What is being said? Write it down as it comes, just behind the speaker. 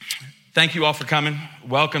Thank you all for coming.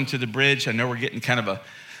 Welcome to the Bridge. I know we're getting kind of a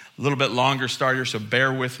little bit longer start here, so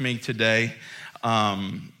bear with me today.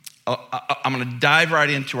 I'm going to dive right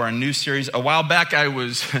into our new series. A while back, I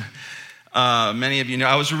was, many of you know,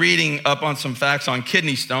 I was reading up on some facts on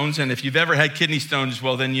kidney stones, and if you've ever had kidney stones,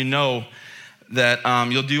 well, then you know that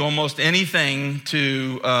you'll do almost anything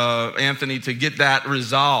to, Anthony, to get that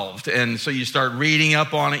resolved. And so you start reading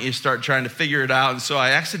up on it, you start trying to figure it out. And so I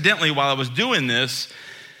accidentally, while I was doing this,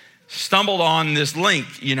 stumbled on this link.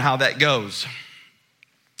 You know how that goes.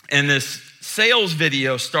 And this sales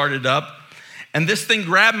video started up, and this thing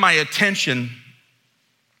grabbed my attention.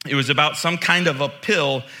 It was about some kind of a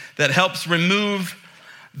pill that helps remove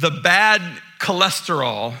the bad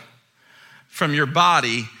cholesterol from your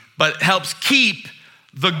body, but helps keep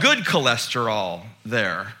the good cholesterol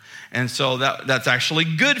there. And so that's actually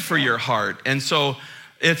good for your heart. And so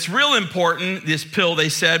it's real important, this pill, they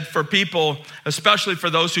said, for people, especially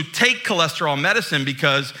for those who take cholesterol medicine,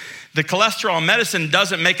 because the cholesterol medicine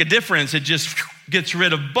doesn't make a difference. It just gets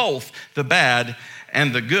rid of both the bad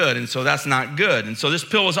and the good. And so that's not good. And so this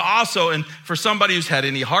pill is also, and for somebody who's had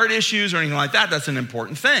any heart issues or anything like that, that's an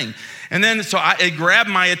important thing. And then, it grabbed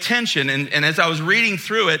my attention. And as I was reading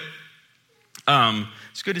through it,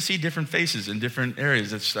 it's good to see different faces in different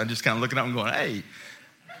areas. I'm just kind of looking up and going, hey,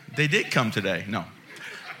 they did come today. No,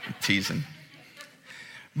 I'm teasing.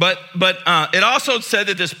 But it also said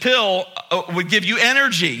that this pill would give you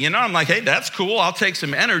energy. You know, I'm like, hey, that's cool. I'll take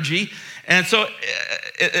some energy. And so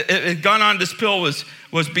it had gone on. This pill was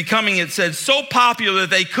becoming, it said, so popular that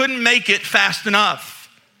they couldn't make it fast enough.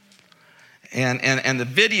 And the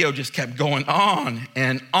video just kept going on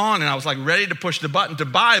and on. And I was like ready to push the button to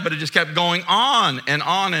buy, but it just kept going on and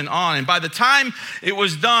on and on. And by the time it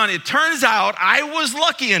was done, it turns out I was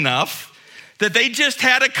lucky enough that they just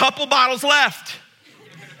had a couple bottles left.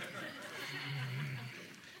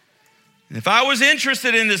 And if I was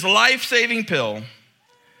interested in this life-saving pill,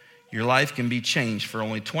 your life can be changed for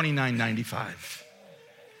only $29.95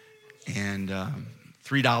 and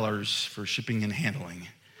 $3 for shipping and handling,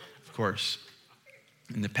 of course.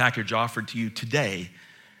 And the package offered to you today,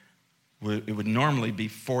 it would normally be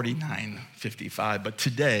 $49.55, but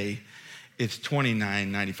today it's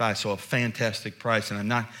 $29.95, so a fantastic price. And I'm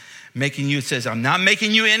not making you, it says, I'm not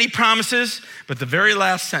making you any promises, but the very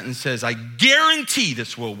last sentence says, I guarantee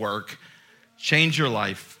this will work. Change your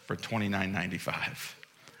life for $29.95.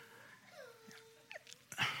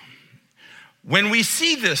 When we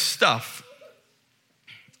see this stuff,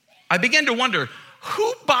 I begin to wonder,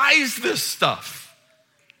 who buys this stuff?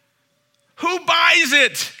 Who buys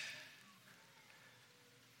it?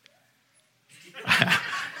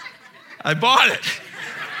 I bought it.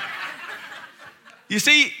 You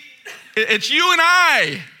see, it's you and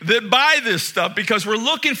I that buy this stuff because we're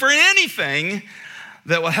looking for anything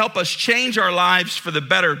that will help us change our lives for the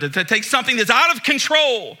better, to take something that's out of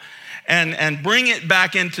control and bring it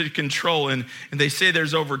back into control. And they say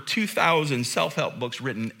there's over 2,000 self-help books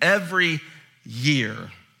written every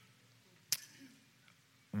year.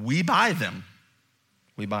 We buy them.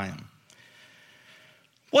 We buy them.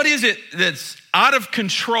 What is it that's out of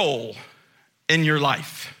control in your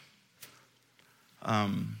life?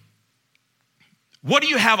 What do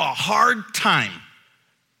you have a hard time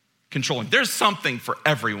controlling? There's something for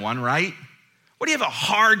everyone, right? What do you have a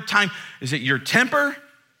hard time? Is it your temper?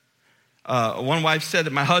 One wife said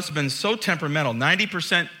that my husband's so temperamental,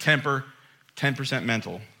 90% temper, 10%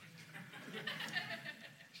 mental.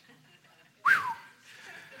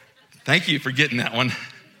 Thank you for getting that one.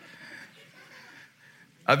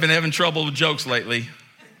 I've been having trouble with jokes lately.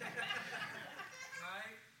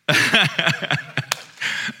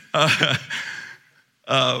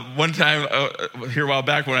 One time, here a while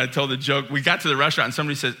back when I told the joke, we got to the restaurant and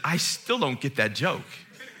somebody says, I still don't get that joke.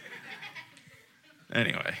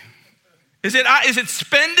 Anyway, is it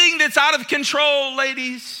spending that's out of control,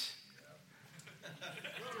 ladies?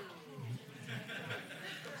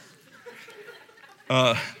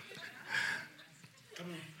 I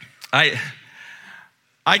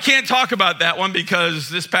can't talk about that one because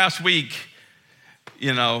this past week,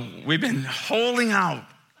 you know, we've been holding out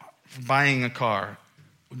for buying a car.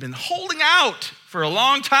 We've been holding out for a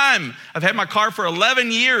long time. I've had my car for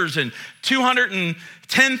 11 years and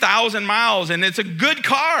 210,000 miles, and it's a good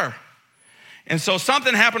car. And so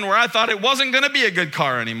something happened where I thought it wasn't going to be a good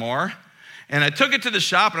car anymore. And I took it to the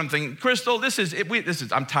shop, and I'm thinking, Crystal,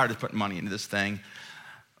 I'm tired of putting money into this thing.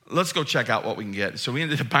 Let's go check out what we can get. So we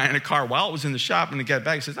ended up buying a car while it was in the shop, and the guy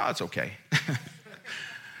back says, oh, it's okay.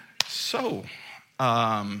 So,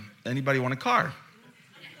 anybody want a car?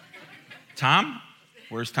 Tom?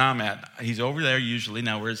 Where's Tom at? He's over there usually.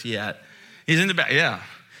 Now, where's he at? He's in the back. Yeah.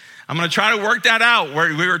 I'm going to try to work that out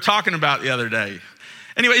where we were talking about the other day.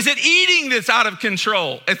 Anyway, is it eating that's out of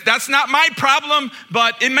control? That's not my problem,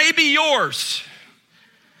 but it may be yours.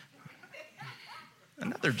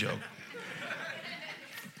 Another joke.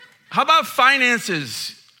 How about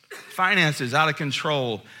finances? Finances out of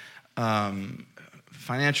control.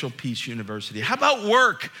 Financial Peace University. How about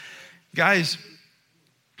work? Guys,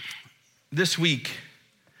 this week,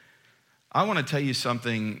 I want to tell you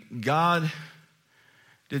something. God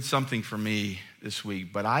did something for me this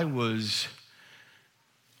week, but I was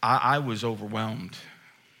overwhelmed.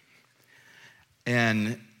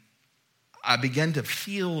 And I began to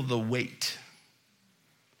feel the weight.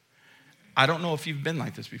 I don't know if you've been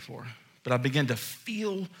like this before, but I began to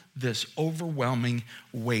feel this overwhelming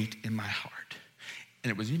weight in my heart.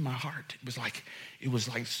 And it was in my heart. It was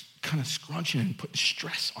like kind of scrunching and putting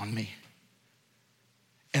stress on me.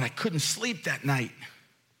 And I couldn't sleep that night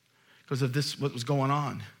because of this, what was going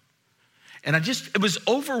on. And it was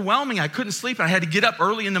overwhelming. I couldn't sleep. I had to get up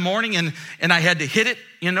early in the morning and I had to hit it,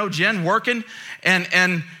 Jen working.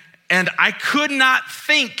 And I could not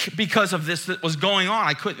think because of this that was going on.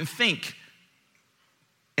 I couldn't think.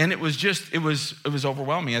 And it was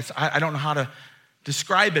overwhelming. I don't know how to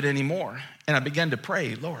describe it anymore. And I began to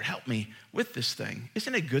pray, Lord, help me with this thing.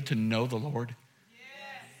 Isn't it good to know the Lord?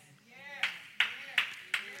 Yes.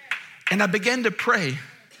 And I began to pray.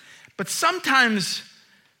 But sometimes,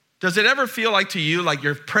 does it ever feel like to you like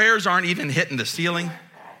your prayers aren't even hitting the ceiling?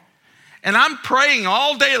 And I'm praying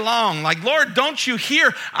all day long, like, Lord, don't you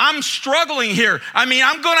hear? I'm struggling here. I'm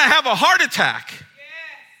going to have a heart attack.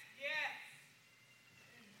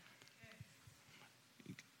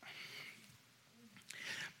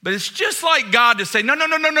 But it's just like God to say, no.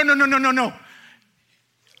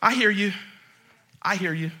 I hear you.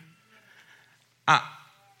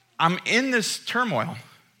 I'm in this turmoil.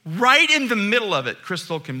 Right in the middle of it.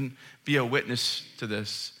 Crystal can be a witness to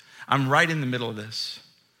this. I'm right in the middle of this.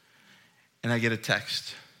 And I get a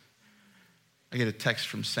text.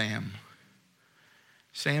 From Sam.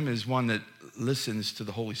 Sam is one that listens to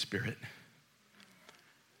the Holy Spirit.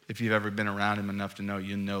 If you've ever been around him enough to know,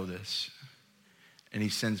 you know this. And he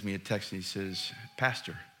sends me a text and he says,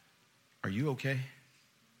 Pastor, are you okay?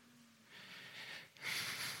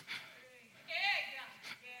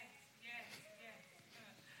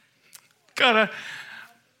 God,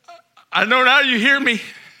 I know now you hear me.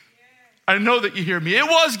 I know that you hear me. It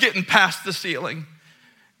was getting past the ceiling.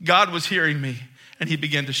 God was hearing me, and he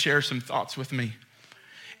began to share some thoughts with me.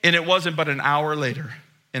 And it wasn't but an hour later,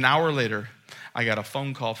 I got a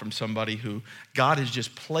phone call from somebody who God has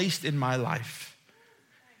just placed in my life.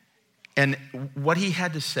 And what he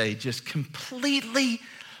had to say just completely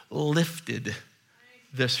lifted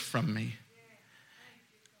this from me.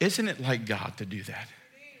 Isn't it like God to do that?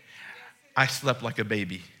 I slept like a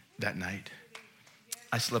baby that night.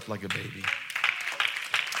 I slept like a baby.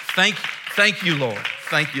 Thank you, Lord.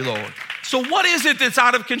 Thank you, Lord. So what is it that's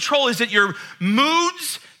out of control? Is it your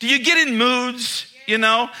moods? Do you get in moods,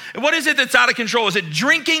 What is it that's out of control? Is it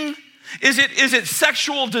drinking? Is it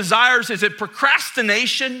sexual desires? Is it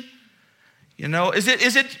procrastination?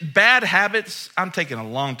 Is it bad habits? I'm taking a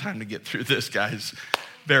long time to get through this, guys.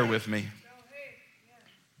 Bear with me.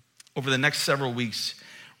 Over the next several weeks,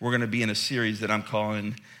 we're going to be in a series that I'm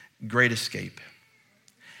calling Great Escape.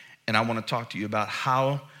 And I want to talk to you about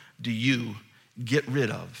how do you get rid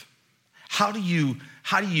of, how do you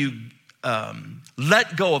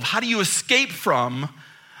let go of, how do you escape from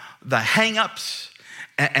the hang-ups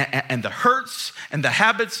and the hurts and the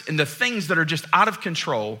habits and the things that are just out of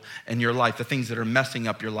control in your life, the things that are messing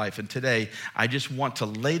up your life. And today, I just want to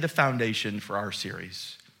lay the foundation for our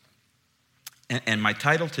series. And my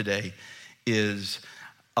title today is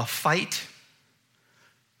A Fight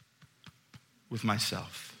with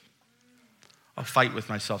Myself. A fight with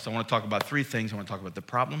myself. So I want to talk about three things. I want to talk about the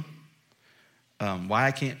problem, why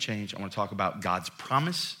I can't change. I want to talk about God's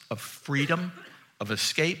promise of freedom, of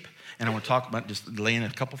escape. And I want to talk about just laying a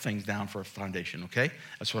couple things down for a foundation, okay?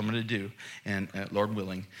 That's what I'm going to do, and Lord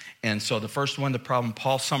willing. And so the first one, the problem,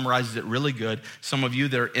 Paul summarizes it really good. Some of you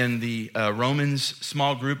that are in the Romans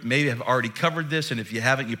small group maybe have already covered this, and if you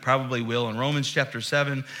haven't, you probably will. In Romans chapter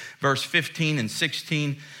 7, verse 15 and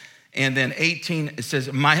 16, and then 18, it says,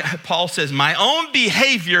 Paul says, my own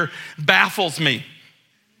behavior baffles me.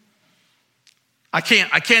 I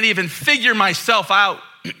can't even figure myself out,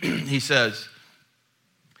 he says.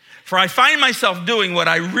 For I find myself doing what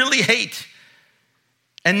I really hate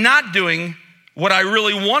and not doing what I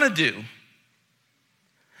really want to do.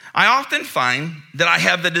 I often find that I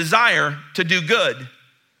have the desire to do good,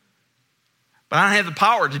 but I don't have the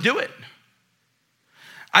power to do it.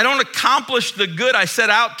 I don't accomplish the good I set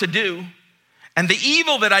out to do. And the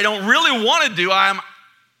evil that I don't really want to do, I'm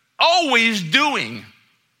always doing.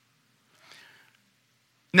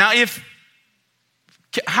 Now,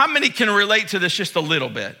 how many can relate to this just a little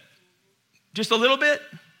bit? Just a little bit?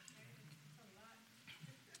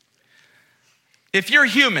 If you're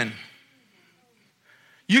human,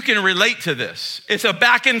 you can relate to this. It's a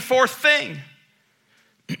back and forth thing.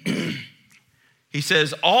 He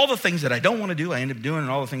says, all the things that I don't want to do, I end up doing, and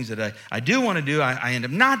all the things that I do want to do, I end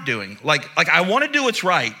up not doing. Like I want to do what's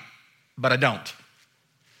right, but I don't.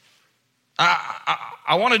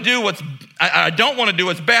 I want to do I don't want to do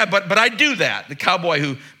what's bad, but I do that. The cowboy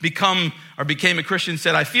who became a Christian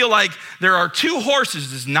said, I feel like there are two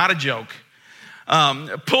horses, this is not a joke,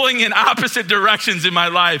 pulling in opposite directions in my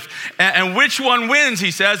life. And which one wins,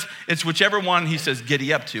 he says, it's whichever one, he says,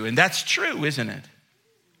 giddy up to. And that's true, isn't it?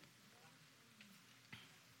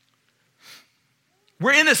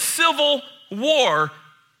 We're in a civil war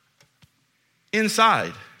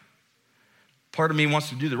inside. Part of me wants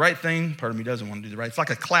to do the right thing. Part of me doesn't want to do the right. It's like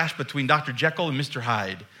a clash between Dr. Jekyll and Mr.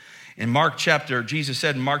 Hyde. Jesus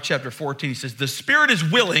said in Mark chapter 14, he says, the spirit is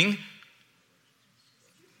willing,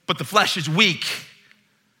 but the flesh is weak.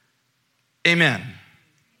 Amen.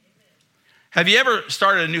 Have you ever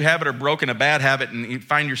started a new habit or broken a bad habit and you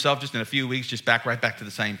find yourself just in a few weeks just right back to the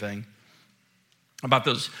same thing? About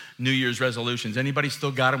those New Year's resolutions. Anybody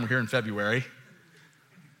still got them? We're here in February.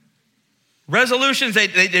 Resolutions,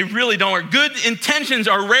 they really don't work. Good intentions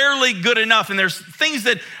are rarely good enough. And there's things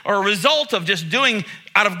that are a result of just doing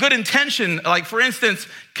out of good intention. Like, for instance,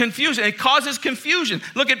 confusion. It causes confusion.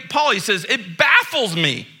 Look at Paul. He says, it baffles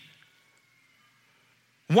me.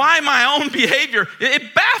 Why my own behavior?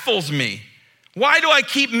 It baffles me. Why do I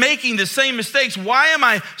keep making the same mistakes? Why am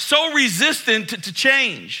I so resistant to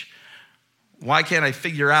change? Why can't I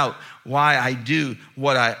figure out why I do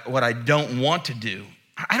what I don't want to do?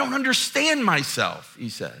 I don't understand myself, he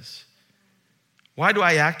says. Why do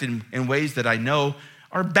I act in ways that I know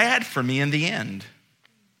are bad for me in the end?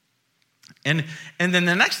 And then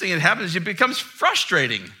the next thing that happens is it becomes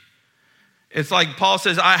frustrating. It's like Paul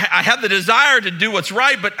says, I have the desire to do what's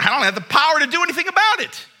right, but I don't have the power to do anything about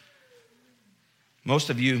it.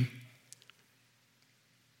 Most of you,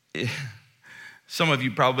 some of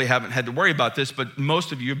you probably haven't had to worry about this, but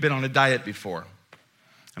most of you have been on a diet before.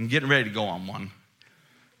 I'm getting ready to go on one.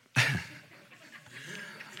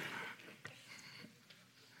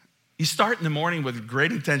 You start in the morning with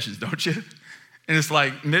great intentions, don't you? And it's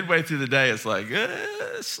like midway through the day, it's like,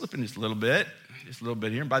 slipping just a little bit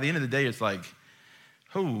here. And by the end of the day, it's like,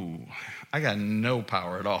 oh, I got no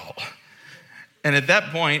power at all. And at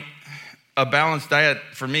that point, a balanced diet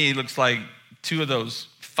for me looks like two of those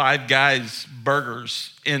Five Guys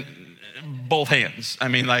burgers in both hands. I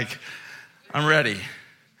mean, like, I'm ready.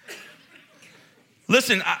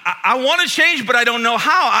 Listen, I want to change, but I don't know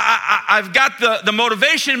how. I've got the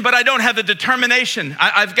motivation, but I don't have the determination.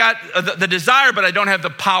 I've got the desire, but I don't have the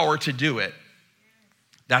power to do it.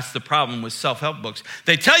 That's the problem with self-help books.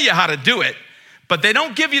 They tell you how to do it, but they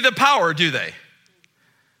don't give you the power, do they?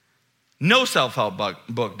 No self-help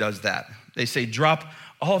book does that. They say, drop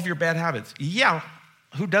all of your bad habits. Yeah,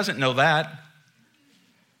 who doesn't know that?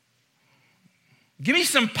 Give me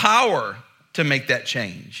some power to make that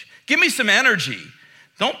change. Give me some energy.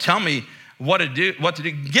 Don't tell me what to do.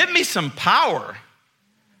 Give me some power.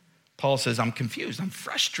 Paul says, I'm confused. I'm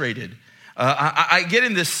frustrated. I get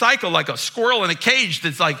in this cycle like a squirrel in a cage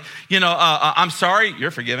that's like, I'm sorry,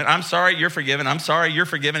 you're forgiven. I'm sorry, you're forgiven. I'm sorry, you're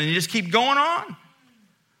forgiven. And you just keep going on.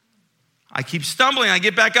 I keep stumbling. I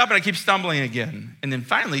get back up and I keep stumbling again. And then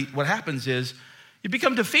finally, what happens is you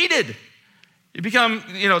become defeated. You become,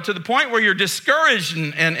 to the point where you're discouraged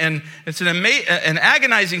and it's an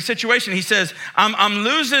agonizing situation. He says, I'm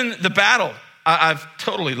losing the battle. I've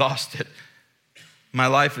totally lost it. My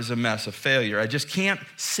life is a mess, a failure. I just can't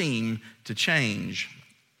seem to change.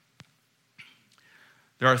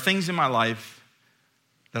 There are things in my life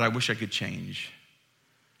that I wish I could change,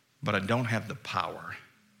 but I don't have the power.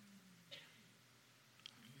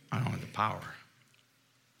 I don't have the power.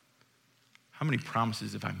 How many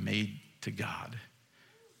promises have I made to God?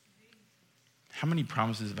 How many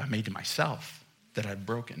promises have I made to myself that I've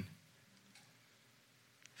broken?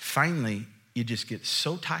 Finally, you just get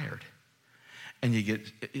so tired and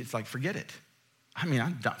it's like, forget it. I mean,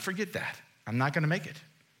 I'm done. Forget that. I'm not going to make it.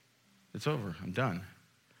 It's over. I'm done.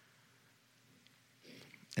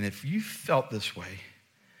 And if you felt this way,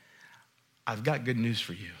 I've got good news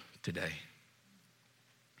for you today.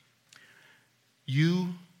 You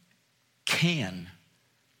can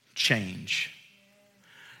change.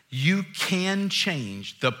 You can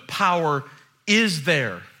change. The power is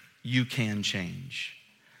there, you can change.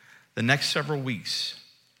 The next several weeks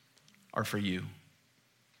are for you.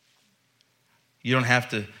 You don't have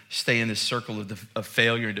to stay in this circle of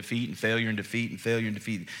failure and defeat and failure and defeat and failure and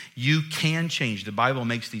defeat. You can change. The Bible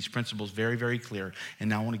makes these principles very, very clear. And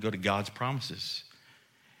now I want to go to God's promises.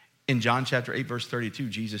 In John chapter 8, verse 32,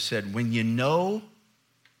 Jesus said, when you know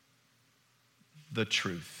the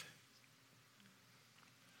truth,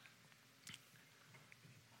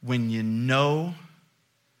 when you know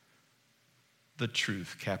the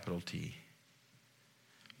truth, capital T,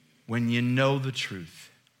 when you know the truth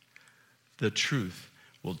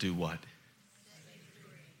will do what?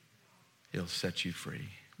 It'll set you free.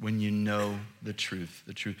 When you know the truth.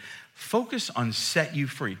 Focus on set you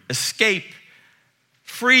free. Escape,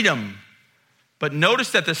 freedom. But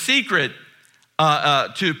notice that the secret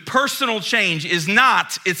to personal change is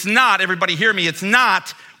not, everybody hear me, it's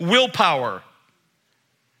not willpower.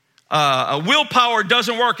 Willpower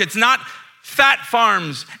doesn't work. It's not fat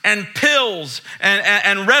farms and pills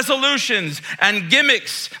and resolutions and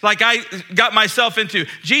gimmicks like I got myself into.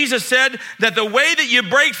 Jesus said that the way that you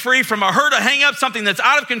break free from a hurt, a hang up, something that's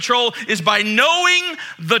out of control is by knowing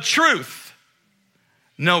the truth.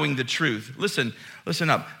 Knowing the truth. Listen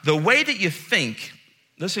up. The way that you think,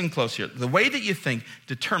 listen close here. The way that you think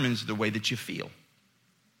determines the way that you feel.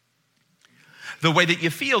 The way that you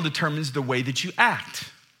feel determines the way that you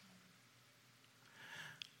act.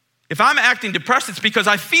 If I'm acting depressed, it's because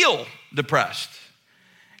I feel depressed.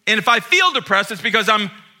 And if I feel depressed, it's because I'm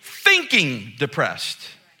thinking depressed.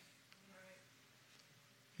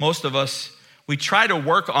 Most of us, we try to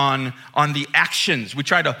work on the actions. We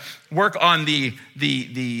try to work on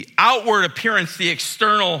the outward appearance, the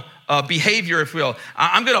external behavior, if you will.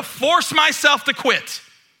 I'm going to force myself to quit.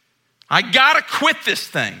 I got to quit this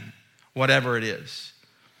thing, whatever it is.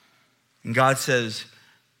 And God says,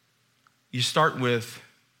 you start with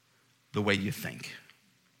the way you think.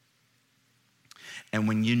 And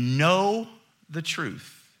when you know the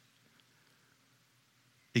truth,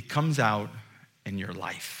 it comes out in your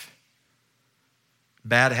life.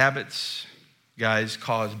 Bad habits, guys,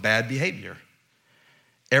 cause bad behavior.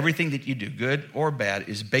 Everything that you do, good or bad,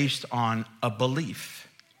 is based on a belief.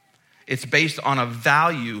 It's based on a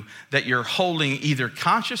value that you're holding either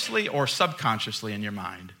consciously or subconsciously in your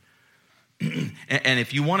mind. And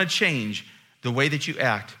if you want to change the way that you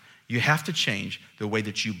act, you have to change the way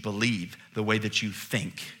that you believe, the way that you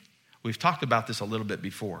think. We've talked about this a little bit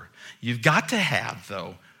before. You've got to have,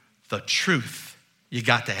 though, the truth. You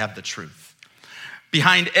got to have the truth.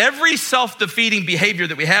 Behind every self-defeating behavior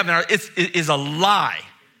that we have is a lie.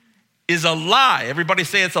 Is a lie. Everybody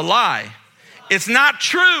say it's a lie. It's not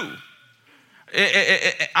true.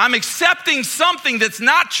 I'm accepting something that's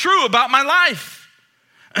not true about my life.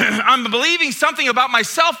 I'm believing something about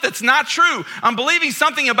myself that's not true. I'm believing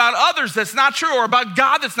something about others that's not true, or about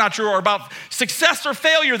God that's not true, or about success or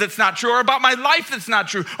failure that's not true, or about my life that's not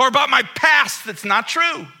true, or about my past that's not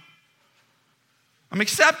true. I'm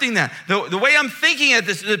accepting that. The way I'm thinking at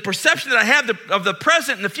this, the perception that I have of the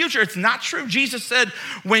present and the future, it's not true. Jesus said,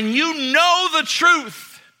 when you know the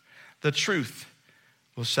truth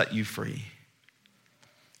will set you free.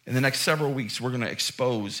 In the next several weeks, we're going to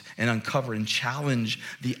expose and uncover and challenge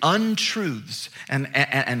the untruths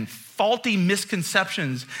and faulty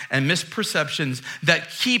misconceptions and misperceptions that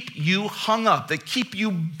keep you hung up, that keep you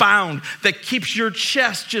bound, that keeps your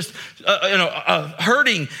chest just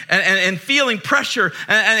hurting and feeling pressure,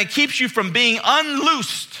 and it keeps you from being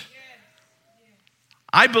unloosed.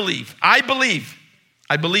 I believe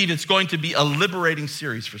it's going to be a liberating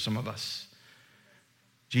series for some of us.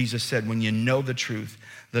 Jesus said, when you know the truth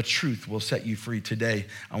will set you free. Today,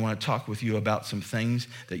 I want to talk with you about some things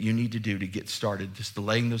that you need to do to get started. Just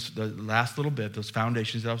laying the last little bit, those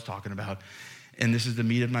foundations that I was talking about. And this is the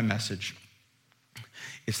meat of my message.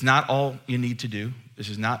 It's not all you need to do.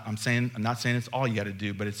 I'm not saying it's all you got to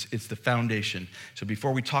do, but it's the foundation. So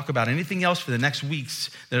before we talk about anything else for the next weeks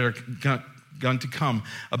that are going to come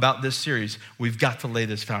about this series, we've got to lay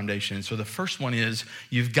this foundation. So the first one is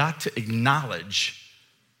you've got to acknowledge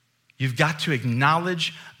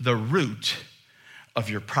the root of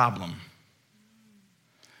your problem.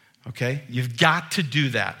 Okay? You've got to do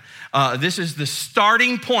that. This is the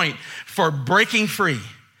starting point for breaking free,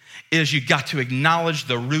 is you got to acknowledge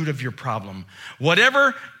the root of your problem.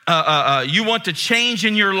 Whatever you want to change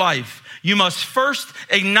in your life, you must first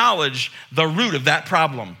acknowledge the root of that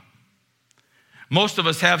problem. Most of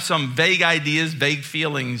us have some vague ideas, vague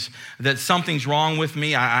feelings that something's wrong with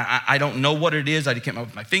me. I don't know what it is. I can't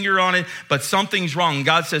put my finger on it, but something's wrong.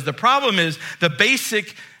 God says the problem is the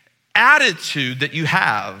basic attitude that you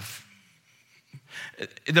have.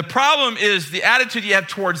 The problem is the attitude you have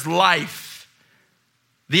towards life,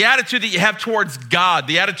 the attitude that you have towards God,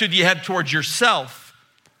 the attitude you have towards yourself.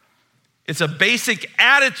 It's a basic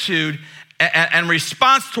attitude and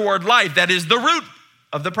response toward life that is the root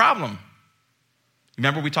of the problem.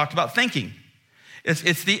 Remember, we talked about thinking.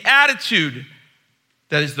 It's the attitude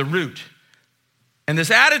that is the root. And this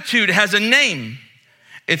attitude has a name.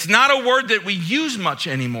 It's not a word that we use much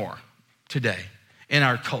anymore today in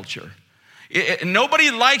our culture.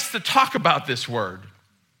 Nobody likes to talk about this word.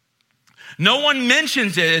 No one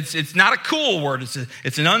mentions it. It's not a cool word.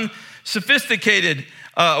 It's an unsophisticated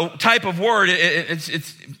type of word.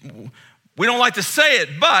 We don't like to say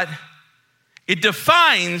it, but it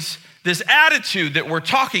defines this attitude that we're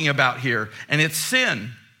talking about here, and it's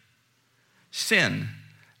sin. Sin.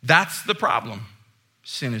 That's the problem.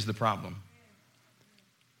 Sin is the problem.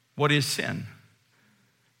 What is sin?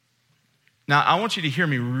 Now, I want you to hear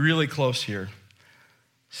me really close here.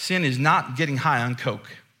 Sin is not getting high on Coke.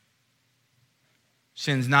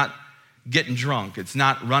 Sin's not getting drunk. It's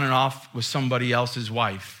not running off with somebody else's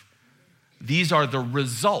wife. These are the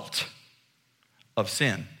result of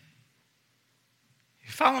sin.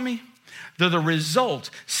 You follow me? They're the result.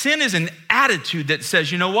 Sin is an attitude that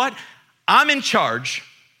says, you know what? I'm in charge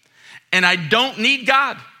and I don't need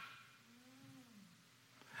God.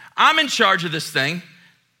 I'm in charge of this thing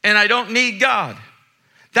and I don't need God.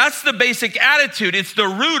 That's the basic attitude. It's the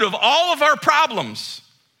root of all of our problems.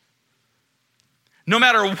 No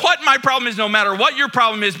matter what my problem is, no matter what your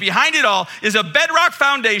problem is, behind it all is a bedrock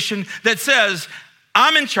foundation that says,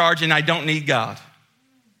 I'm in charge and I don't need God.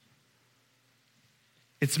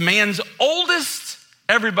 It's man's oldest,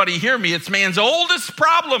 everybody hear me, it's man's oldest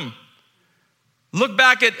problem. Look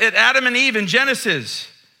back at Adam and Eve in Genesis.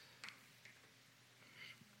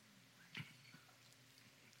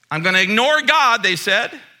 I'm going to ignore God, they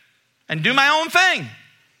said, and do my own thing.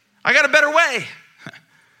 I got a better way.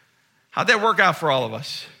 How'd that work out for all of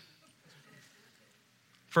us?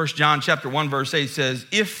 1 John chapter 1, verse 8 says,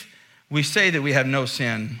 if we say that we have no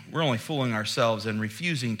sin, we're only fooling ourselves and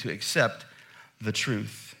refusing to accept the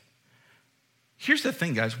truth. Here's the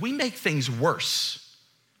thing, guys. We make things worse.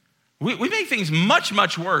 We make things much,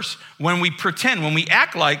 much worse when we pretend, when we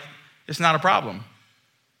act like it's not a problem.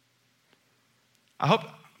 I hope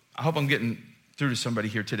I'm getting through to somebody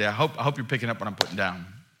here today. I hope you're picking up what I'm putting down.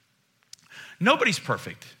 Nobody's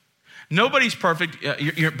perfect. Nobody's perfect,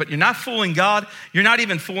 but you're not fooling God. You're not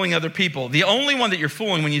even fooling other people. The only one that you're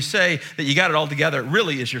fooling when you say that you got it all together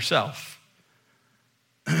really is yourself.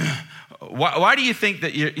 Why do you think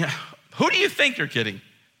that who do you think you're kidding?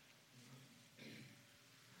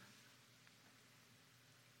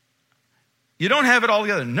 You don't have it all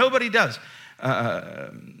together. Nobody does.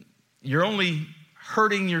 You're only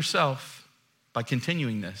hurting yourself by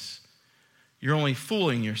continuing this. You're only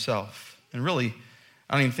fooling yourself. And really,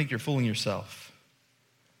 I don't even think you're fooling yourself.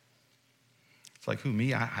 It's like, who,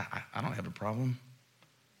 me? I don't have a problem.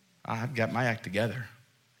 I've got my act together.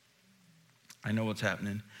 I know what's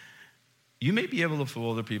happening. You may be able to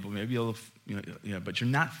fool other people, maybe able to, but you're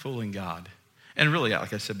not fooling God. And really,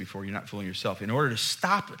 like I said before, you're not fooling yourself. In order to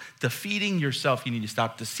stop defeating yourself, you need to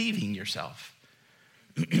stop deceiving yourself.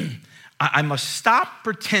 I must stop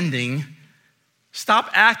pretending, stop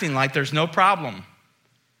acting like there's no problem.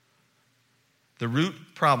 The root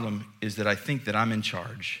problem is that I think that I'm in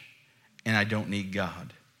charge and I don't need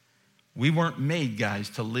God. We weren't made, guys,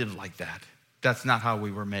 to live like that. That's not how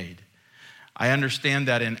we were made. I understand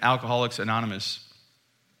that in Alcoholics Anonymous,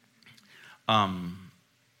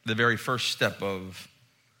 the very first step of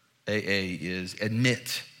AA is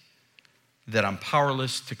admit that I'm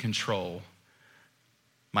powerless to control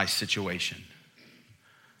my situation.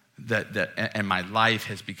 And my life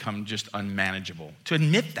has become just unmanageable. To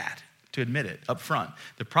admit that. To admit it up front.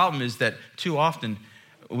 The problem is that too often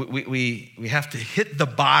we have to hit the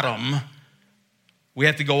bottom. We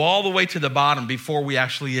have to go all the way to the bottom before we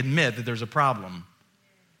actually admit that there's a problem.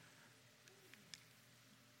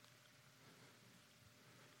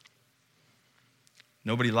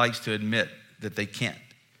 Nobody likes to admit that they can't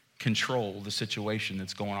control the situation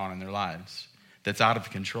that's going on in their lives, that's out of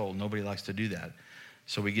control. Nobody likes to do that.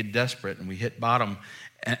 So we get desperate and we hit bottom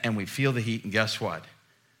and we feel the heat, and guess what?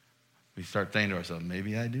 We start thinking to ourselves,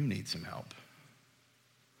 maybe I do need some help.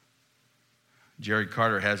 Jerry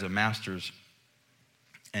Carter has a master's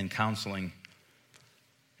in counseling,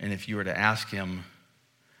 and if you were to ask him,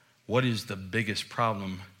 what is the biggest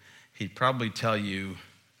problem, he'd probably tell you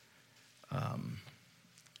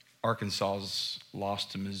Arkansas's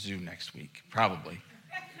lost to Mizzou next week, probably.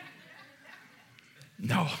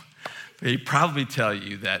 No, but he'd probably tell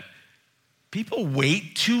you that people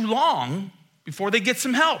wait too long before they get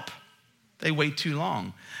some help. They wait too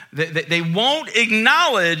long. They won't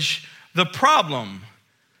acknowledge the problem.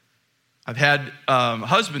 I've had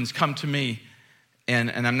husbands come to me,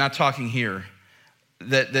 and I'm not talking here,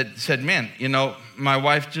 that said, man, my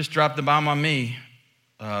wife just dropped the bomb on me.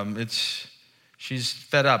 She's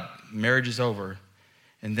fed up. Marriage is over.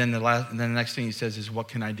 And then the next thing he says is, what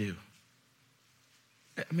can I do?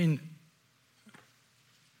 I mean,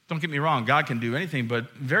 don't get me wrong, God can do anything,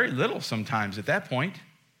 but very little sometimes at that point.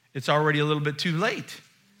 It's already a little bit too late.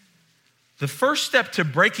 The first step to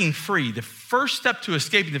breaking free, the first step to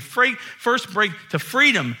escaping, the first break to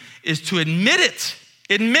freedom is to admit it.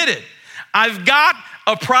 Admit it. I've got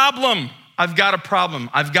a problem. I've got a problem.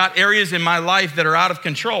 I've got areas in my life that are out of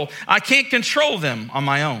control. I can't control them on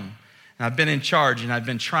my own. And I've been in charge, and I've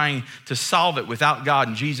been trying to solve it without God.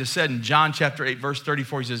 And Jesus said in John chapter 8, verse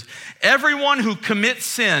 34, he says, everyone who commits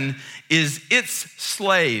sin is its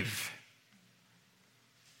slave.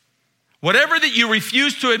 Whatever that you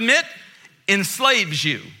refuse to admit enslaves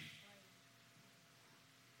you.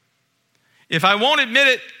 If I won't admit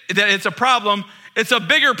it, that it's a problem, it's a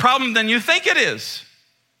bigger problem than you think it is.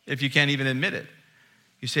 If you can't even admit it.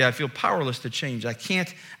 You say, I feel powerless to change. I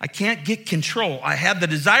can't get control. I have the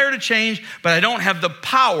desire to change, but I don't have the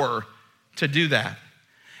power to do that.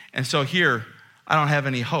 And so here, I don't have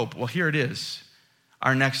any hope. Well, here it is.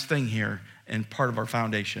 Our next thing here, and part of our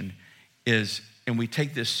foundation is, and we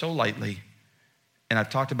take this so lightly, and I've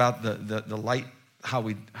talked about the light, how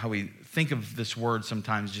we think of this word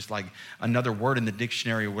sometimes just like another word in the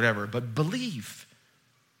dictionary or whatever, but believe.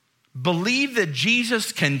 Believe that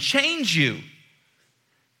Jesus can change you.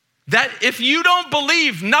 That if you don't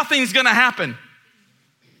believe, nothing's going to happen.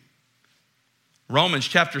 Romans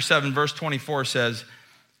chapter 7, verse 24 says,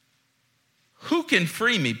 who can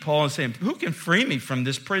free me? Paul is saying, who can free me from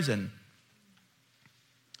this prison?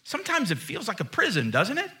 Sometimes it feels like a prison,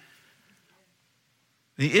 doesn't it?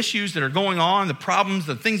 The issues that are going on, the problems,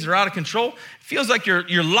 the things that are out of control, it feels like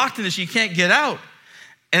you're locked in this, you can't get out.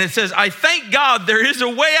 And it says, I thank God there is a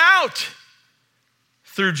way out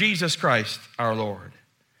through Jesus Christ our Lord.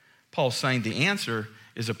 Paul's saying the answer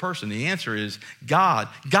is a person. The answer is God.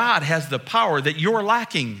 God has the power that you're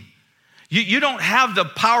lacking. You don't have the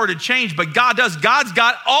power to change, but God does. God's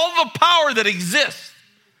got all the power that exists.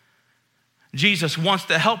 Jesus wants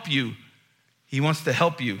to help you. He wants to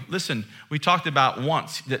help you. Listen, we talked about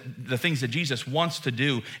the things that Jesus wants to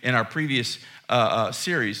do in our previous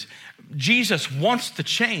series. Jesus wants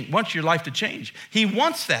your life to change. He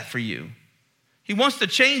wants that for you. He wants to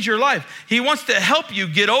change your life. He wants to help you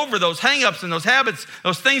get over those hang-ups and those habits,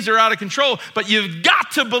 those things that are out of control. But you've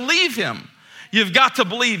got to believe him. You've got to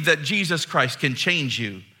believe that Jesus Christ can change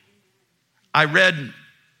you. I read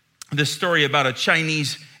this story about a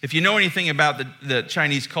Chinese, if you know anything about the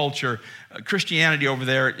Chinese culture, Christianity over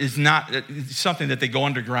there is not something that they go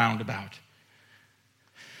underground about.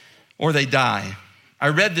 Or they die. I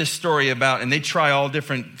read this story about, and they try all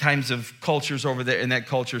different kinds of cultures over there in that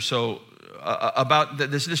culture. So about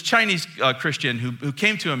this Chinese Christian who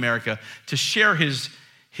came to America to share his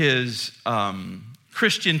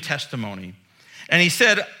Christian testimony. And he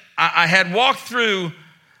said, I had walked through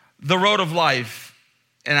the road of life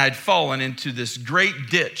and I'd fallen into this great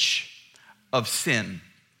ditch of sin.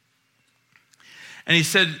 And he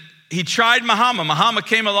said, he tried Muhammad. Muhammad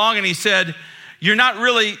came along and he said, you're not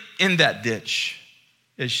really in that ditch.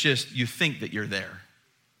 It's just you think that you're there.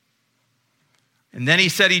 And then he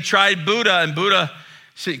said he tried Buddha, and Buddha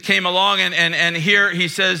came along, and here he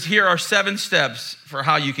says, here are 7 steps for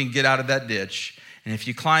how you can get out of that ditch. And if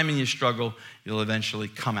you climb and you struggle, you'll eventually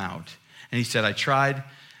come out. And he said, I tried,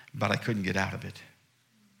 but I couldn't get out of it.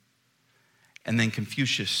 And then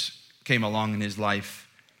Confucius came along in his life,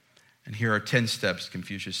 and here are 10 steps,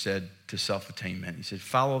 Confucius said, to self-attainment. He said,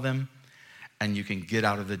 follow them, and you can get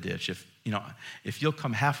out of the ditch. If you'll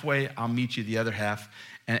come halfway, I'll meet you the other half.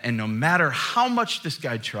 And no matter how much this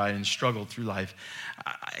guy tried and struggled through life,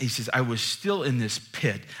 he says, I was still in this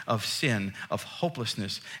pit of sin, of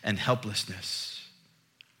hopelessness and helplessness.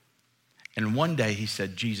 And one day, he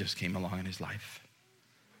said, Jesus came along in his life.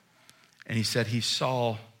 And he said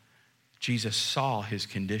Jesus saw his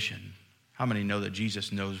condition. How many know that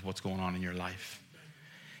Jesus knows what's going on in your life?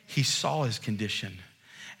 He saw his condition.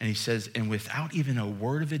 And he says, and without even a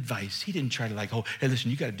word of advice, he didn't try to hey, listen,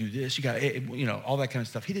 you got to do this. You got to, all that kind of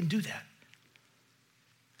stuff. He didn't do that.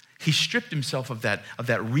 He stripped himself of that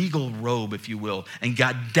regal robe, if you will, and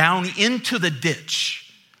got down into the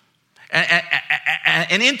ditch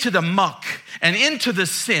and into the muck and into the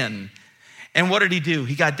sin. And what did he do?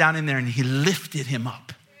 He got down in there and he lifted him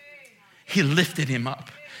up. He lifted him up.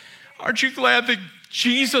 Aren't you glad that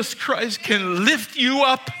Jesus Christ can lift you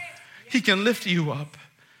up. He can lift you up.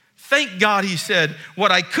 Thank God, he said,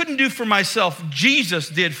 what I couldn't do for myself, Jesus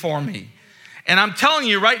did for me. And I'm telling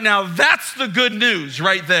you right now, that's the good news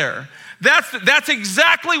right there. That's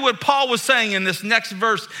exactly what Paul was saying in this next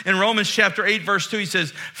verse in Romans chapter 8, verse 2. He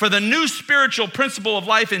says, for the new spiritual principle of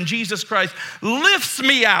life in Jesus Christ lifts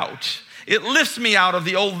me out. It lifts me out of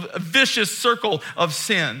the old vicious circle of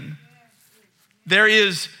sin. There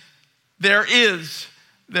is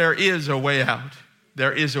a way out.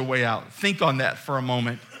 There is a way out. Think on that for a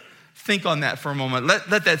moment. Think on that for a moment.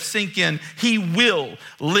 Let that sink in. He will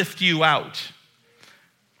lift you out.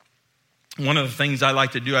 One of the things I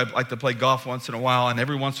like to do, I like to play golf once in a while, and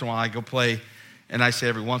every once in a while I go play, and I say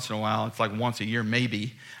every once in a while, it's like once a year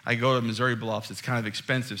maybe, I go to Missouri Bluffs. It's kind of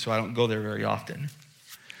expensive, so I don't go there very often.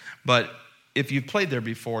 But if you've played there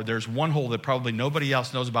before, there's one hole that probably nobody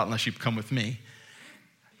else knows about unless you come with me.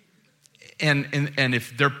 And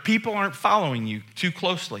if their people aren't following you too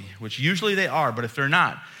closely, which usually they are, but if they're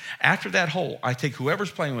not, after that hole, I take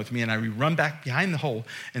whoever's playing with me and I run back behind the hole,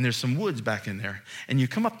 and there's some woods back in there. And you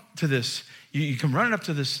come up to this, you come running up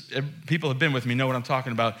to this, people have been with me, know what I'm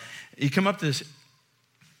talking about. You come up to this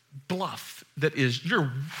bluff that is,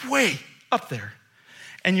 you're way up there.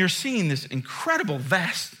 And you're seeing this incredible,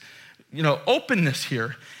 vast, openness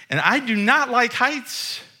here. And I do not like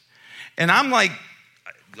heights. And I'm like,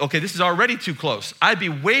 okay, this is already too close. I'd be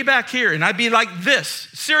way back here and I'd be like this.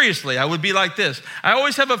 Seriously, I would be like this. I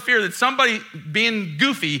always have a fear that somebody being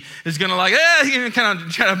goofy is gonna kind of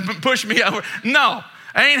try to push me over. No,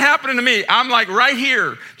 it ain't happening to me. I'm like right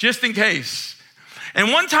here, just in case.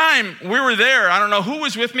 And one time we were there, I don't know who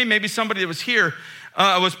was with me, maybe somebody that was here,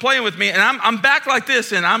 was playing with me, and I'm back like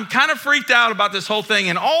this, and I'm kind of freaked out about this whole thing,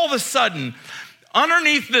 and all of a sudden,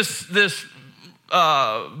 underneath this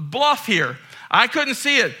bluff here, I couldn't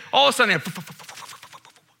see it. All of a sudden,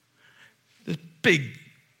 this big,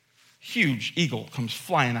 huge eagle comes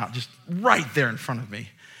flying out just right there in front of me.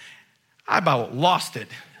 I about lost it.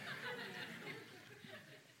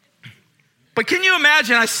 But can you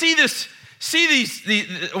imagine, I see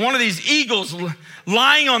one of these eagles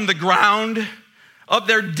lying on the ground up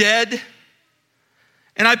there dead.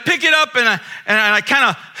 And I pick it up and I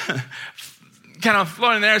kind of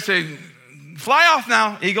float in there and say, fly off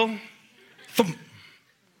now, eagle.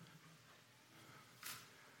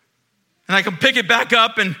 And I can pick it back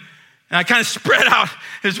up and I kind of spread out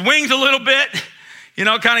his wings a little bit,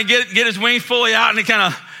 kind of get his wings fully out, and it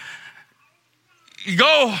kind of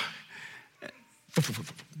go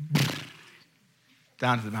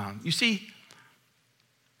down to the mountain. You see,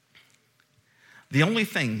 the only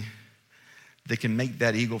thing that can make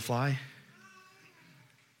that eagle fly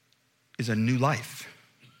is a new life.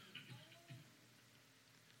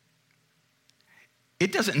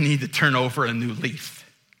 It doesn't need to turn over a new leaf.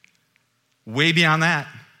 Way beyond that.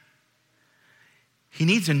 He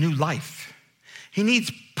needs a new life. He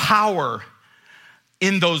needs power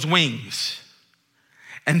in those wings.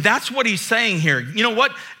 And that's what he's saying here. You know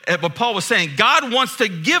what Paul was saying? God wants to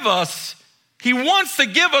give us, he wants to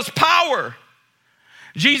give us power.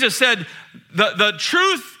 Jesus said, the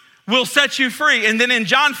truth will set you free. And then in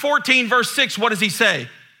John 14, verse 6, what does he say?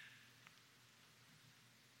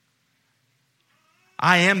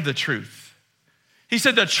 I am the truth. He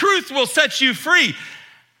said, the truth will set you free.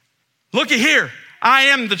 Look at here. I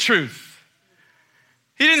am the truth.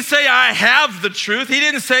 He didn't say I have the truth. He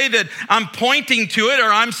didn't say that I'm pointing to it or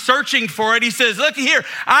I'm searching for it. He says, look here.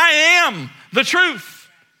 I am the truth.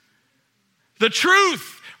 The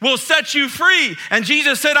truth will set you free. And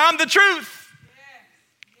Jesus said, I'm the truth.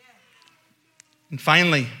 And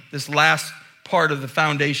finally, this last part of the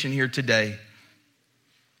foundation here today.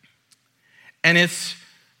 And it's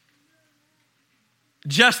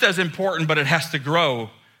just as important, but it has to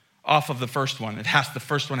grow off of the first one. The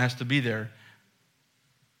first one has to be there.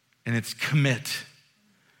 And it's commit.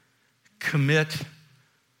 Commit.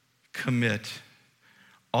 Commit.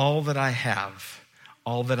 All that I have,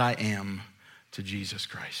 all that I am to Jesus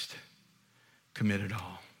Christ. Commit it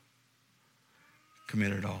all.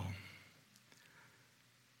 Commit it all.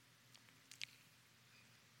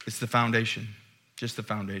 It's the foundation. Just the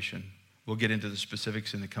foundation. We'll get into the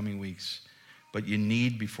specifics in the coming weeks. But you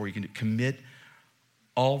need, before you can commit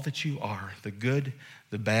all that you are, the good,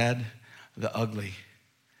 the bad, the ugly,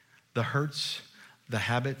 the hurts, the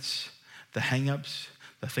habits, the hang-ups,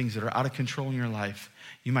 the things that are out of control in your life.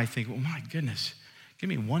 You might think, well, my goodness, give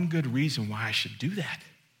me one good reason why I should do that.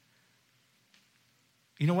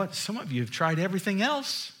 You know what? Some of you have tried everything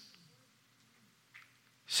else.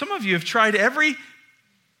 Some of you have tried every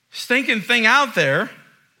stinking thing out there.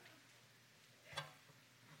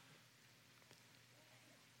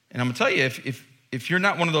 And I'm going to tell you, if you're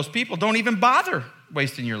not one of those people, don't even bother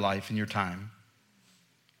wasting your life and your time.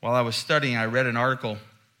 While I was studying, I read an article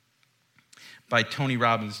by Tony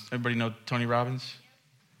Robbins. Everybody know Tony Robbins?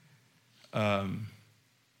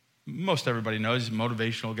 Most everybody knows. He's a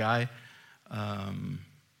motivational guy.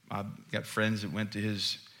 I've got friends that went to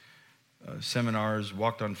his seminars,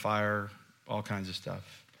 walked on fire, all kinds of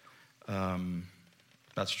stuff.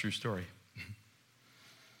 That's a true story.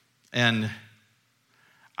 And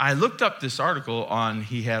I looked up this article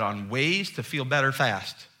he had on ways to feel better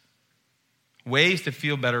fast. Ways to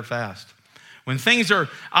feel better fast. When things are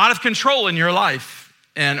out of control in your life,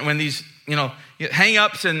 and when these,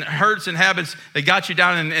 hang-ups and hurts and habits, they got you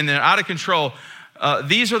down and they're out of control,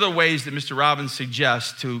 these are the ways that Mr. Robbins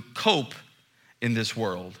suggests to cope in this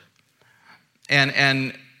world.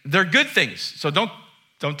 And they're good things, so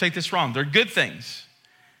don't take this wrong. They're good things.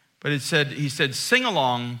 But he said, sing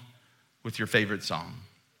along with your favorite song.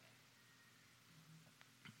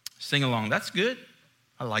 Sing along, that's good.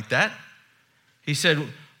 I like that. He said,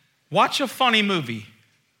 watch a funny movie.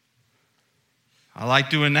 I like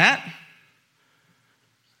doing that.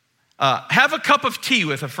 Have a cup of tea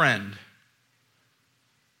with a friend.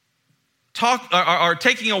 Talk or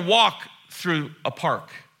taking a walk through a park.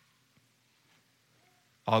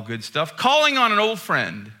 All good stuff. Calling on an old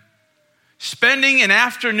friend. Spending an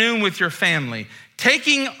afternoon with your family.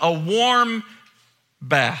 Taking a warm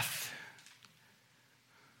bath.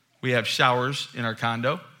 We have showers in our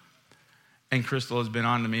condo. And Crystal has been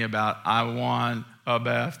on to me about, I want a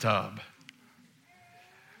bathtub.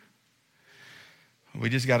 We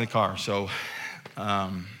just got a car, so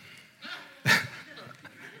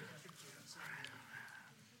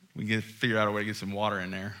we can figure out a way to get some water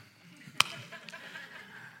in there.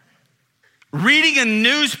 Reading a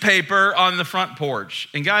newspaper on the front porch.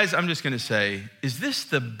 And guys, I'm just going to say, is this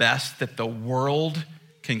the best that the world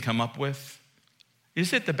can come up with?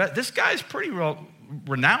 Is it the best? This guy's pretty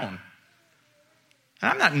renowned.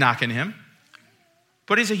 And I'm not knocking him,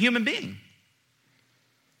 but he's a human being.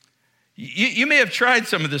 You may have tried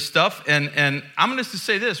some of this stuff, and I'm going to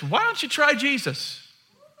say this. Why don't you try Jesus?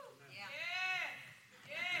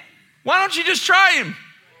 Why don't you just try him?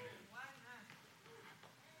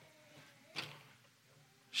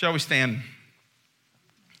 Shall we stand?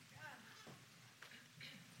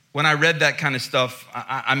 When I read that kind of stuff,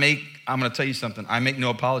 I'm going to tell you something. I make no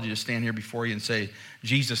apology to stand here before you and say,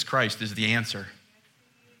 Jesus Christ is the answer.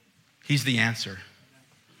 He's the answer.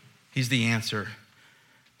 He's the answer.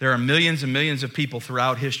 There are millions and millions of people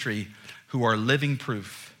throughout history who are living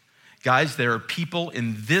proof. Guys, there are people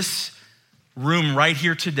in this room right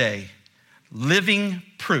here today living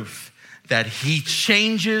proof that he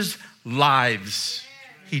changes lives.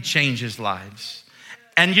 He changes lives.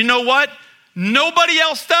 And you know what? Nobody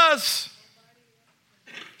else does.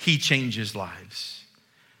 He changes lives.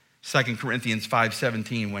 2 Corinthians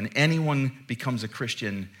 5:17, when anyone becomes a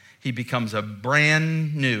Christian, he becomes a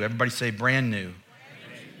brand new, everybody say brand new.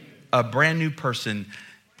 A brand new person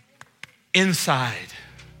inside.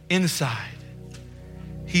 He's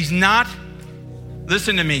not,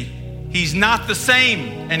 listen to me, he's not the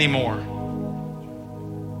same anymore.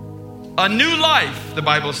 A new life, the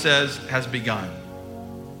Bible says, has begun.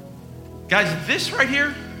 Guys, this right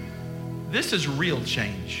here, this is real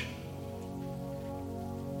change.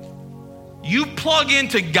 You plug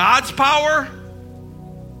into God's power,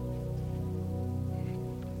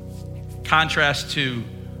 contrast to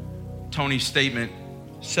Tony's statement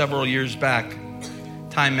several years back.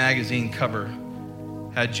 Time magazine cover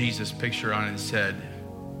had Jesus' picture on it and said,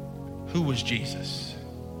 who was Jesus?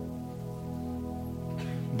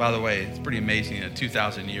 By the way, it's pretty amazing that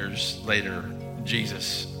 2,000 years later,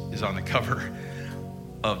 Jesus is on the cover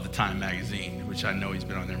of the Time magazine, which I know he's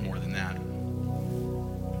been on there more than that.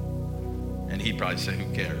 And he'd probably say,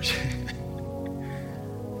 who cares?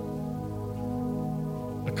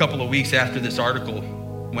 A couple of weeks after this article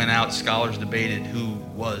went out, scholars debated who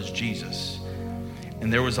was Jesus.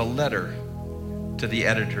 And there was a letter to the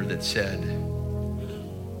editor that said,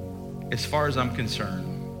 as far as I'm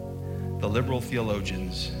concerned, the liberal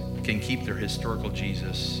theologians can keep their historical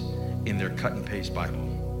Jesus in their cut and paste Bible.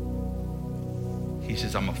 He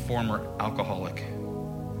says, I'm a former alcoholic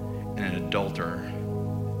and an adulterer,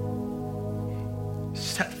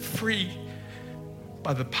 set free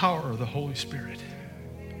by the power of the Holy Spirit.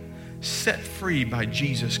 Set free by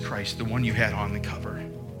Jesus Christ, the one you had on the cover.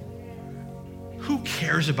 Who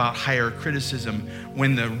cares about higher criticism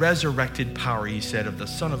when the resurrected power, he said, of the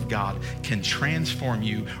Son of God can transform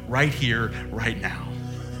you right here, right now?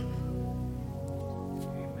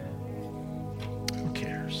 Who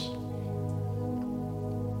cares?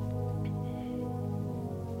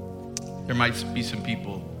 There might be some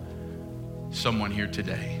people, someone here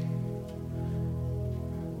today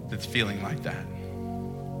that's feeling like that.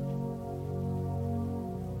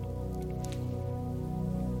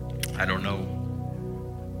 I don't know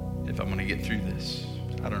if I'm going to get through this.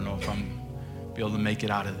 I don't know if I'm be able to make it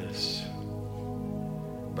out of this.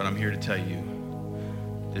 But I'm here to tell you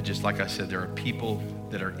that just like I said, there are people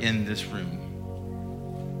that are in this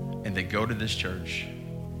room and that go to this church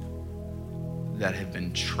that have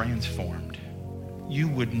been transformed. You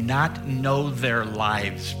would not know their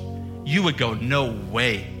lives. You would go, no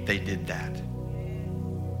way they did that.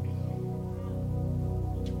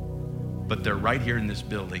 But they're right here in this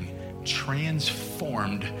building,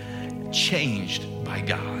 transformed, changed by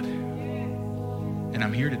God. And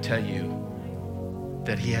I'm here to tell you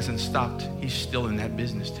that he hasn't stopped. He's still in that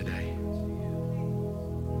business today.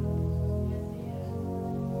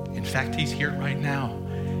 In fact, he's here right now.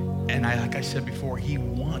 And like I said before, he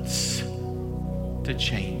wants to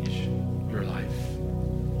change your life.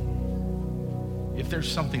 If there's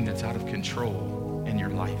something that's out of control in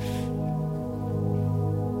your life,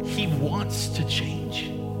 he wants to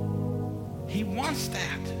change. He wants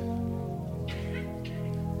that.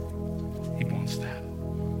 He wants that.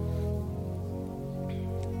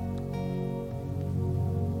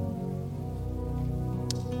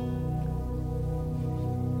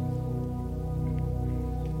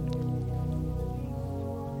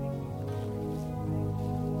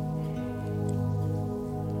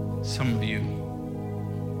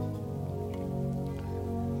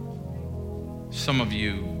 Some of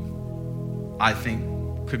you, I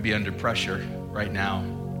think, could be under pressure right now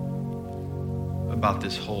about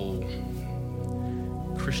this whole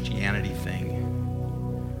Christianity thing.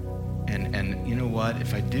 And you know what?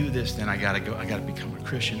 If I do this, then I gotta become a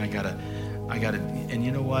Christian. I gotta, and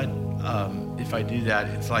you know what? If I do that,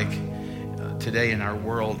 it's like today in our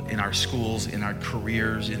world, in our schools, in our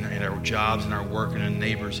careers, in our jobs, in our work, and in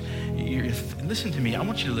neighbors. Listen to me. I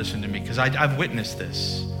want you to listen to me because I've witnessed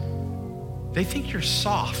this. They think you're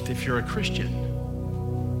soft if you're a Christian.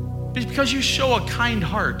 It's because you show a kind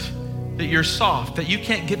heart that you're soft, that you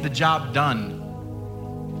can't get the job done.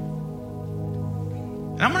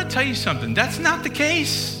 And I'm going to tell you something. That's not the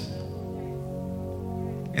case.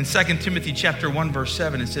 In 2 Timothy chapter 1, verse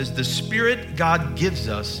 7, it says, the Spirit God gives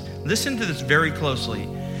us, listen to this very closely.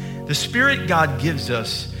 The Spirit God gives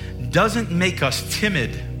us doesn't make us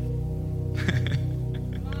timid.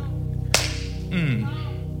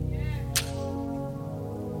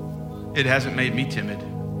 It hasn't made me timid.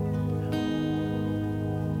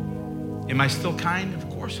 Am I still kind? Of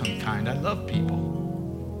course I'm kind. I love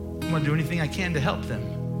people. I want to do anything I can to help them.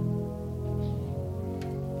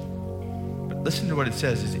 But listen to what it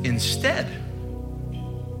says. Is instead,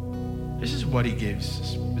 this is what he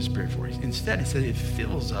gives the Spirit for. Instead, he said it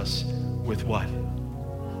fills us with what?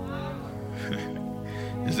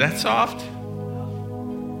 Is that soft?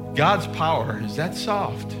 God's power, is that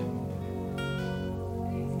soft?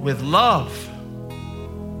 With love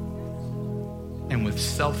and with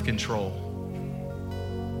self-control.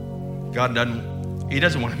 God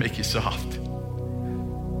doesn't want to make you soft.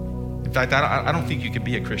 In fact, I don't think you could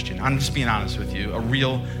be a Christian. I'm just being honest with you.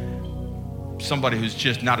 Somebody who's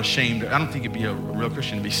just not ashamed. I don't think you'd be a real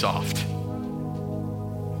Christian to be soft.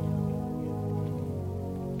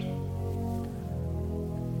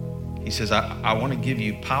 He says, I want to give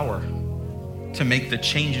you power to make the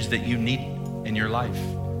changes that you need in your life.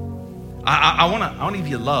 I want to give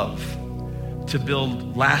you love to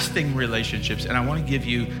build lasting relationships, and I want to give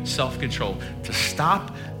you self-control to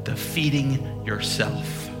stop defeating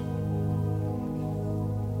yourself.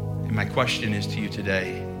 And my question is to you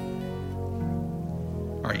today,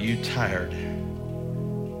 are you tired?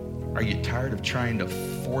 Are you tired of trying to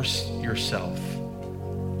force yourself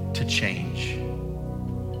to change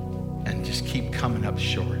and just keep coming up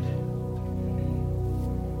short?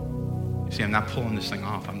 See, I'm not pulling this thing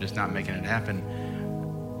off. I'm just not making it happen.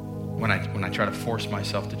 When I try to force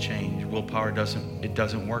myself to change, willpower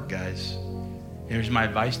doesn't work, guys. Here's my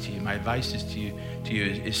advice to you. My advice is to you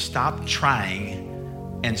is stop trying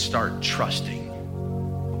and start trusting.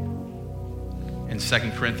 In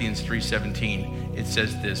 2 Corinthians 3:17, it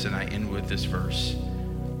says this, and I end with this verse: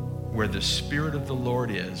 where the Spirit of the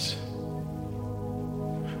Lord is,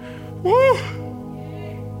 woo,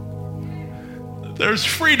 there's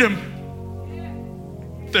freedom.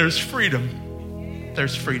 There's freedom.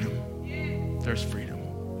 There's freedom. There's freedom.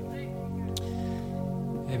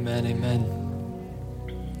 Amen, amen.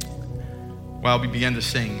 While we begin to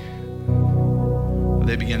sing,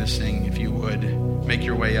 they begin to sing, if you would, make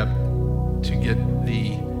your way up to get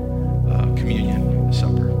the communion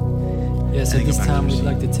supper. Yes, and at this go back time to we'd your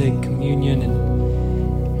like to take communion,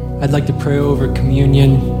 and I'd like to pray over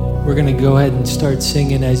communion. We're going to go ahead and start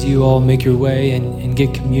singing as you all make your way and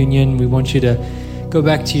get communion. We want you to go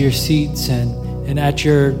back to your seats and at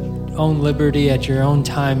your own liberty, at your own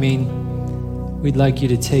timing, we'd like you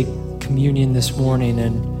to take communion this morning,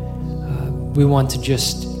 and we want to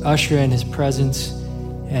just usher in His presence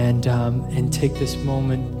and take this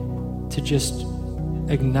moment to just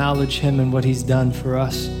acknowledge Him and what He's done for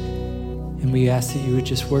us. And we ask that you would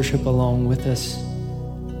just worship along with us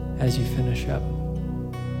as you finish up.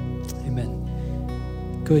 Amen.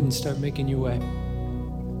 Go ahead and start making your way.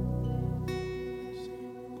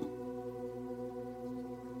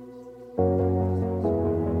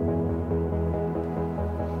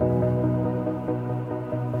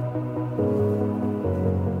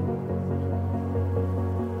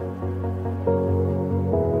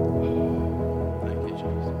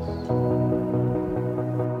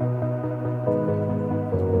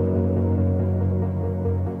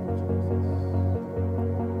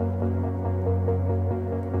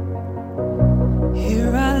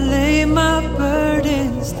 Here I lay my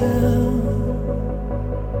burdens down,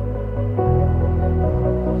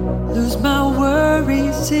 lose my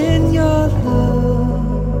worries in your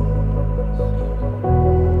love,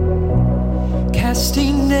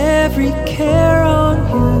 casting every care on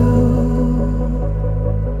you.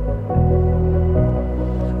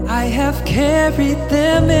 I have carried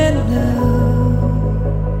them enough.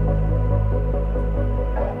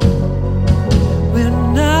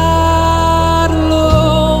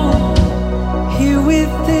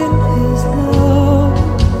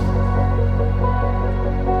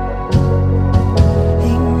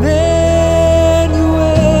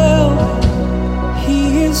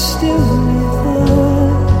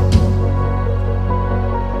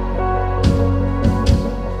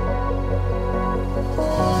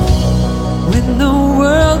 When the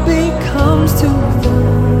world becomes too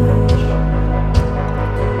much,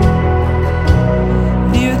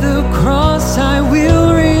 near the cross I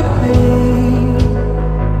will remain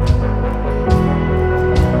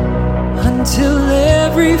until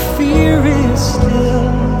every fear is still.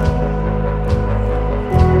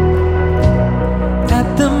 At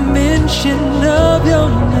the mention of your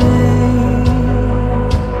name,